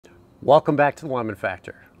Welcome back to the Lemon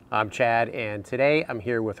Factor. I'm Chad, and today I'm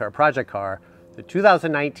here with our project car, the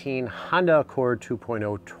 2019 Honda Accord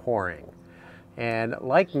 2.0 Touring. And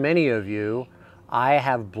like many of you, I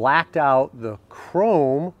have blacked out the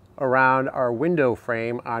chrome around our window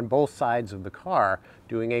frame on both sides of the car,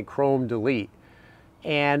 doing a chrome delete.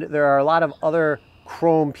 And there are a lot of other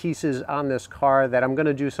chrome pieces on this car that I'm going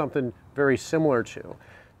to do something very similar to.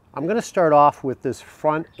 I'm going to start off with this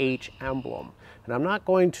front H emblem, and I'm not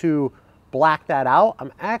going to black that out.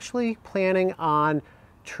 I'm actually planning on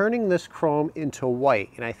turning this chrome into white,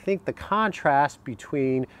 and I think the contrast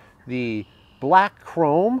between the black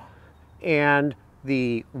chrome and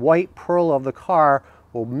the white pearl of the car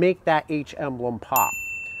will make that H emblem pop.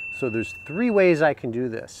 So there's three ways I can do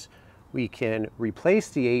this. We can replace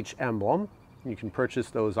the H emblem. You can purchase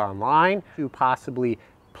those online, to possibly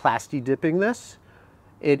Plasti-Dipping this.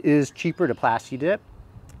 It is cheaper to Plasti-Dip.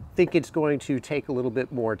 I think it's going to take a little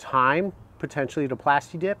bit more time potentially to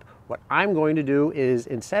Plasti-Dip. What I'm going to do is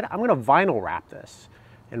instead I'm going to vinyl wrap this.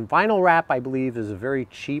 And vinyl wrap, I believe, is a very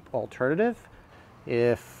cheap alternative.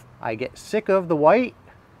 If I get sick of the white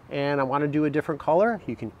and I want to do a different color,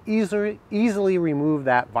 you can easily remove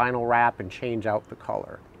that vinyl wrap and change out the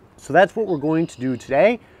color. So that's what we're going to do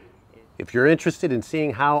today. If you're interested in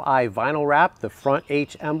seeing how I vinyl wrap the front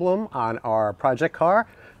H emblem on our project car,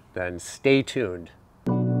 then stay tuned.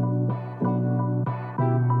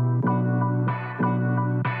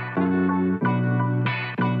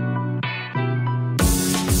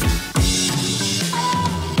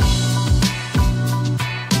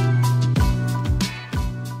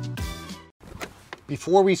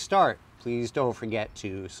 Before we start, please don't forget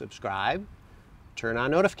to subscribe, turn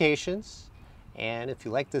on notifications, and if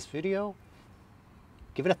you like this video,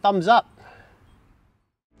 give it a thumbs up.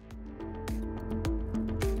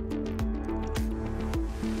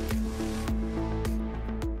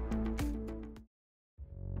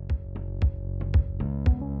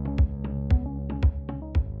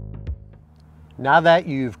 Now that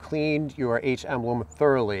you've cleaned your H emblem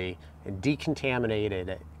thoroughly and decontaminated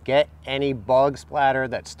it, get any bug splatter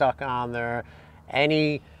that's stuck on there,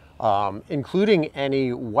 including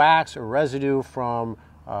any wax or residue from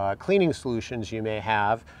cleaning solutions you may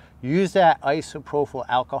have. Use that isopropyl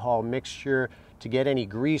alcohol mixture to get any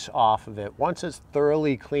grease off of it. Once it's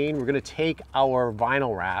thoroughly clean, we're going to take our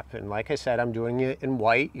vinyl wrap, and like I said, I'm doing it in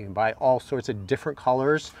white. You can buy all sorts of different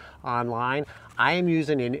colors online. I am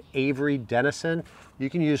using an Avery Dennison. You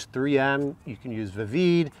can use 3M, you can use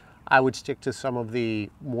Vvivid. I would stick to some of the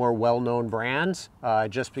more well-known brands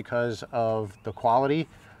just because of the quality,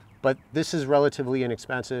 but this is relatively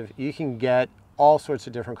inexpensive. You can get all sorts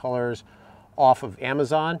of different colors off of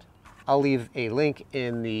Amazon. I'll leave a link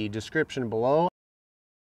in the description below.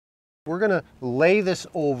 We're gonna lay this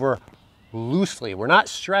over loosely. We're not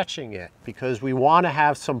stretching it because we wanna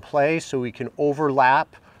have some play so we can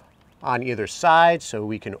overlap on either side, so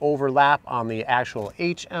we can overlap on the actual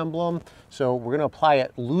H emblem. So we're gonna apply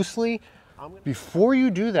it loosely. Before you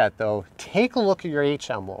do that though, take a look at your H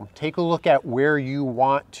emblem. Take a look at where you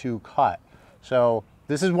want to cut. So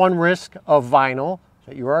this is one risk of vinyl,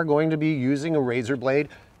 that you are going to be using a razor blade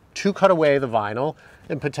to cut away the vinyl,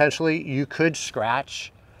 and potentially you could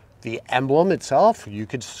scratch the emblem itself. You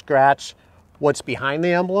could scratch what's behind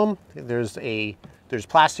the emblem. There's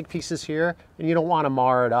plastic pieces here, and you don't want to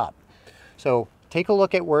mar it up. So take a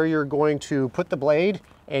look at where you're going to put the blade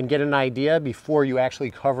and get an idea before you actually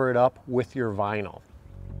cover it up with your vinyl.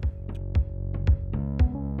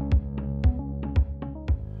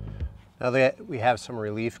 Now that we have some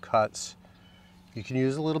relief cuts, you can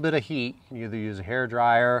use a little bit of heat. You can either use a hair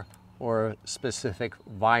dryer or a specific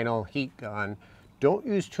vinyl heat gun. Don't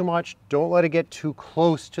use too much. Don't let it get too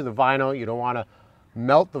close to the vinyl. You don't want to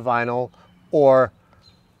melt the vinyl or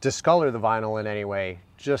discolor the vinyl in any way.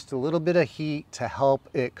 Just a little bit of heat to help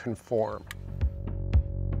it conform.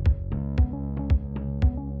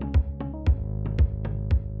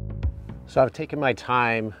 So I've taken my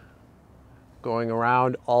time going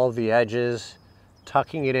around all of the edges,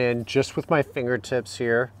 tucking it in just with my fingertips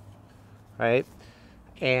here, right?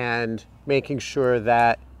 And making sure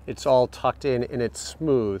that it's all tucked in and it's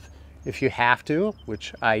smooth. If you have to,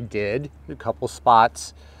 which I did, a couple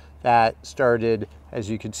spots that started, as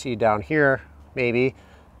you can see down here, maybe.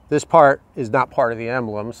 This part is not part of the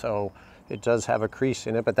emblem, so it does have a crease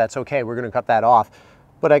in it, but that's okay. We're gonna cut that off.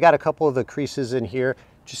 But I got a couple of the creases in here.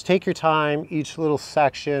 Just take your time, each little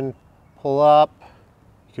section, pull up,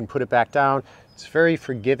 you can put it back down. It's very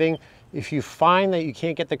forgiving. If you find that you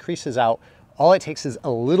can't get the creases out, all it takes is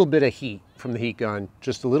a little bit of heat from the heat gun,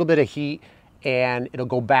 just a little bit of heat, and it'll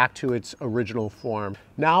go back to its original form.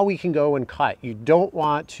 Now we can go and cut. You don't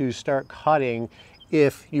want to start cutting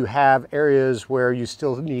if you have areas where you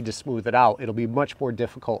still need to smooth it out. It'll be much more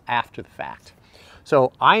difficult after the fact.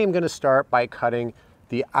 So I am going to start by cutting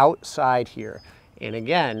the outside here. And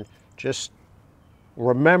again, just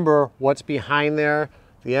remember what's behind there.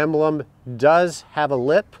 The emblem does have a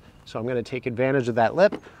lip, so I'm going to take advantage of that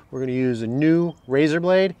lip. We're going to use a new razor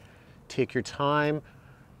blade. Take your time.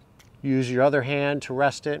 Use your other hand to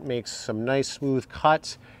rest it, make some nice smooth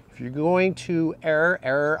cuts. If you're going to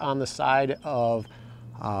err on the side of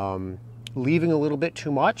leaving a little bit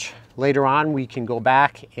too much. Later on, we can go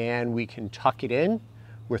back and we can tuck it in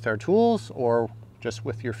with our tools or just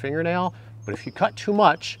with your fingernail. But if you cut too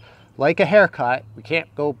much, like a haircut, we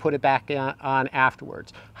can't go put it back on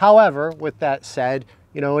afterwards. However, with that said,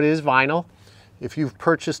 you know, it is vinyl. If you've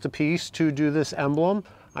purchased a piece to do this emblem,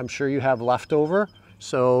 I'm sure you have leftover.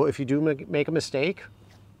 So if you do make a mistake,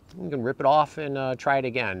 you can rip it off and try it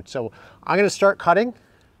again. So I'm going to start cutting.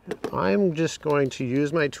 I'm just going to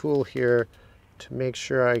use my tool here to make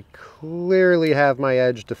sure I clearly have my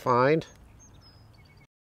edge defined.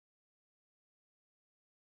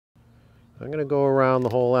 I'm going to go around the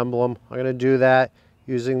whole emblem. I'm going to do that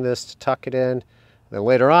using this to tuck it in. Then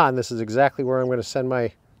later on, this is exactly where I'm going to send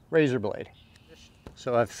my razor blade.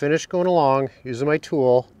 So I've finished going along using my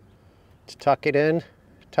tool to tuck it in,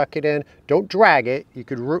 tuck it in. Don't drag it. You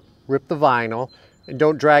could rip the vinyl, and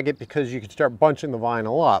don't drag it because you could start bunching the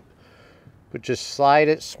vinyl up. But just slide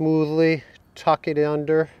it smoothly, tuck it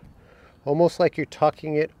under, almost like you're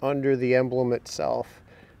tucking it under the emblem itself.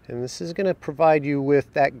 And this is going to provide you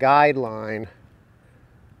with that guideline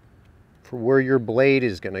for where your blade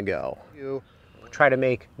is going to go. You try to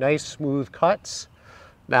make nice smooth cuts.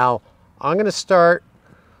 Now I'm going to start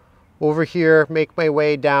over here, make my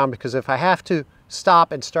way down, because if I have to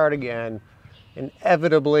stop and start again,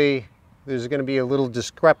 inevitably there's going to be a little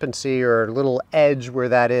discrepancy or a little edge where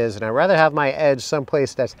that is, and I'd rather have my edge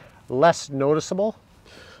someplace that's less noticeable.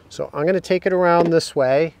 So I'm going to take it around this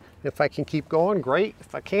way. If I can keep going, great.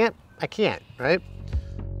 If I can't, I can't, right?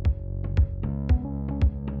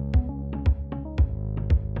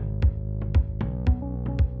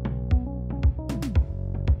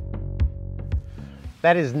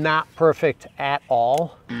 That is not perfect at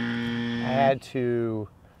all. I had to,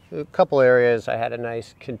 a couple areas, I had a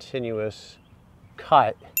nice continuous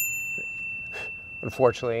cut.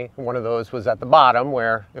 Unfortunately, one of those was at the bottom,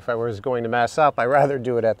 where if I was going to mess up, I'd rather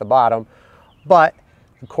do it at the bottom. But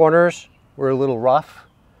the corners were a little rough.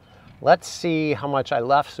 Let's see how much I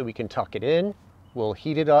left so we can tuck it in. We'll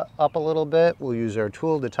heat it up a little bit. We'll use our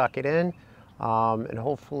tool to tuck it in, and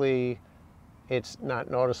hopefully it's not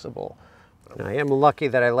noticeable. Now, I am lucky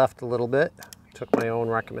that I left a little bit, took my own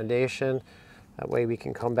recommendation. That way we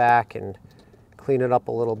can come back and clean it up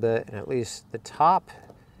a little bit, and at least the top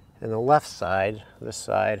and the left side, this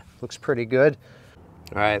side, looks pretty good.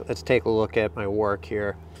 All right, let's take a look at my work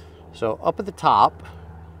here. So up at the top,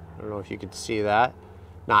 I don't know if you can see that,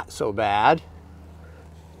 not so bad.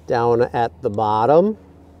 Down at the bottom,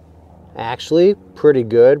 actually pretty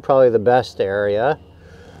good, probably the best area.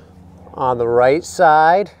 On the right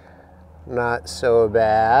side, not so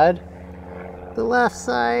bad. The left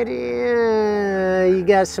side, yeah, you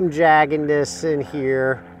got some jaggedness in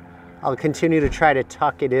here. I'll continue to try to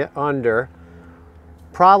tuck it in under.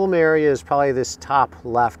 Problem area is probably this top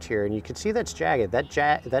left here, and you can see that's jagged.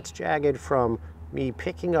 That's jagged from me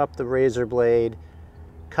picking up the razor blade,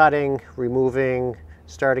 cutting, removing,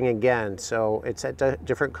 starting again. So it's at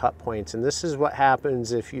different cut points, and this is what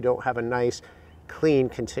happens if you don't have a nice, clean,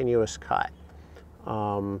 continuous cut.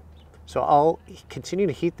 So I'll continue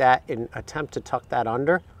to heat that and attempt to tuck that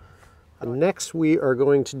under. Next we are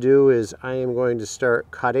going to do is I am going to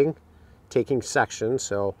start cutting, taking sections.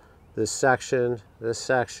 So this section,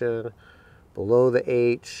 below the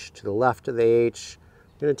H, to the left of the H.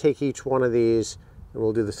 I'm going to take each one of these and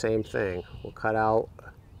we'll do the same thing. We'll cut out,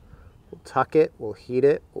 we'll tuck it, we'll heat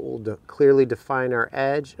it, we'll clearly define our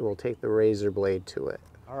edge, and we'll take the razor blade to it.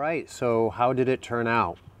 All right, so how did it turn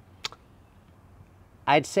out?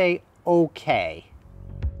 I'd say okay.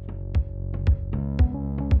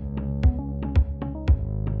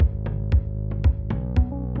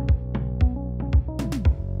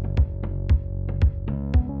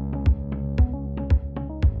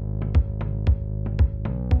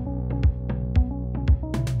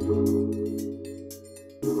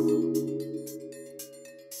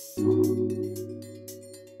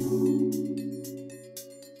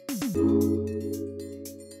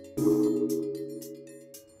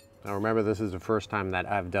 Now remember, this is the first time that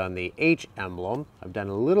I've done the H emblem. I've done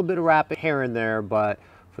a little bit of wrapping here and there, but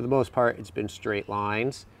for For the most part, it's been straight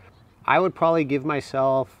lines. I would probably give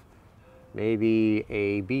myself maybe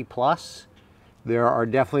a B+. There are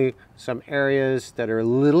definitely some areas that are a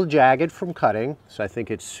little jagged from cutting, so I think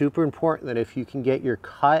it's super important that if you can get your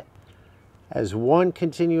cut as one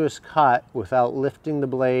continuous cut without lifting the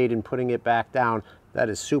blade and putting it back down, that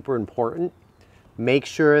is super important. Make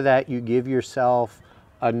sure that you give yourself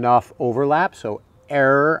enough overlap, so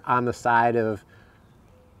error on the side of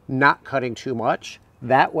not cutting too much.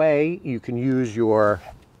 That way you can use your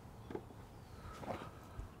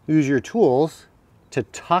tools to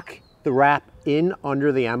tuck the wrap in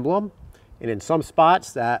under the emblem. And in some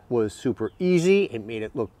spots that was super easy. It made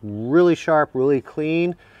it look really sharp, really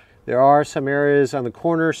clean. There are some areas on the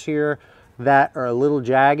corners here that are a little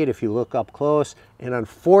jagged if you look up close. And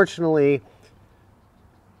unfortunately,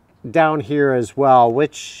 down here as well,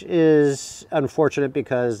 which is unfortunate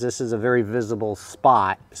because this is a very visible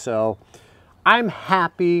spot. So I'm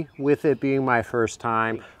happy with it being my first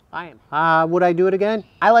time. I am. Would I do it again?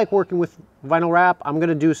 I like working with vinyl wrap. I'm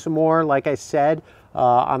gonna do some more, like I said,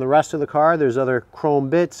 on the rest of the car. There's other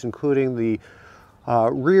chrome bits, including the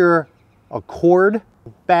rear Accord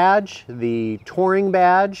badge, the Touring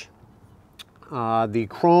badge, the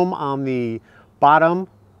chrome on the bottom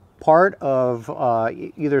part of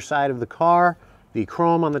either side of the car, the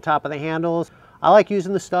chrome on the top of the handles. I like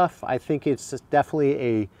using the stuff. I think it's definitely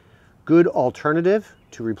a good alternative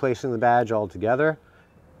to replacing the badge altogether.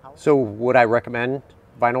 So would I recommend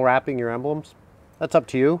vinyl wrapping your emblems? That's up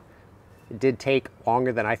to you. It did take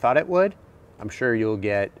longer than I thought it would. I'm sure you'll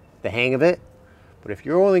get the hang of it. But if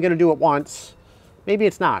you're only going to do it once, maybe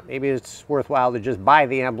it's not. Maybe it's worthwhile to just buy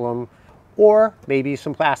the emblem or maybe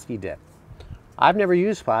some Plasti-Dip. I've never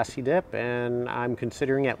used Plasti-Dip and I'm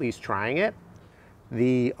considering at least trying it.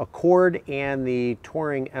 The Accord and the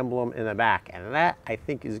Touring emblem in the back, and that I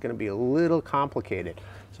think is going to be a little complicated.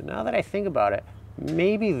 So now that I think about it,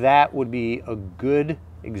 maybe that would be a good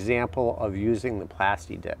example of using the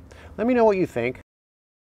Plasti-Dip. Let me know what you think.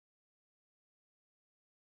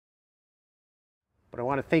 But I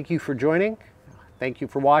want to thank you for joining. Thank you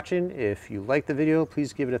for watching. If you liked the video,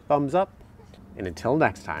 please give it a thumbs up. And until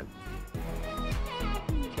next time.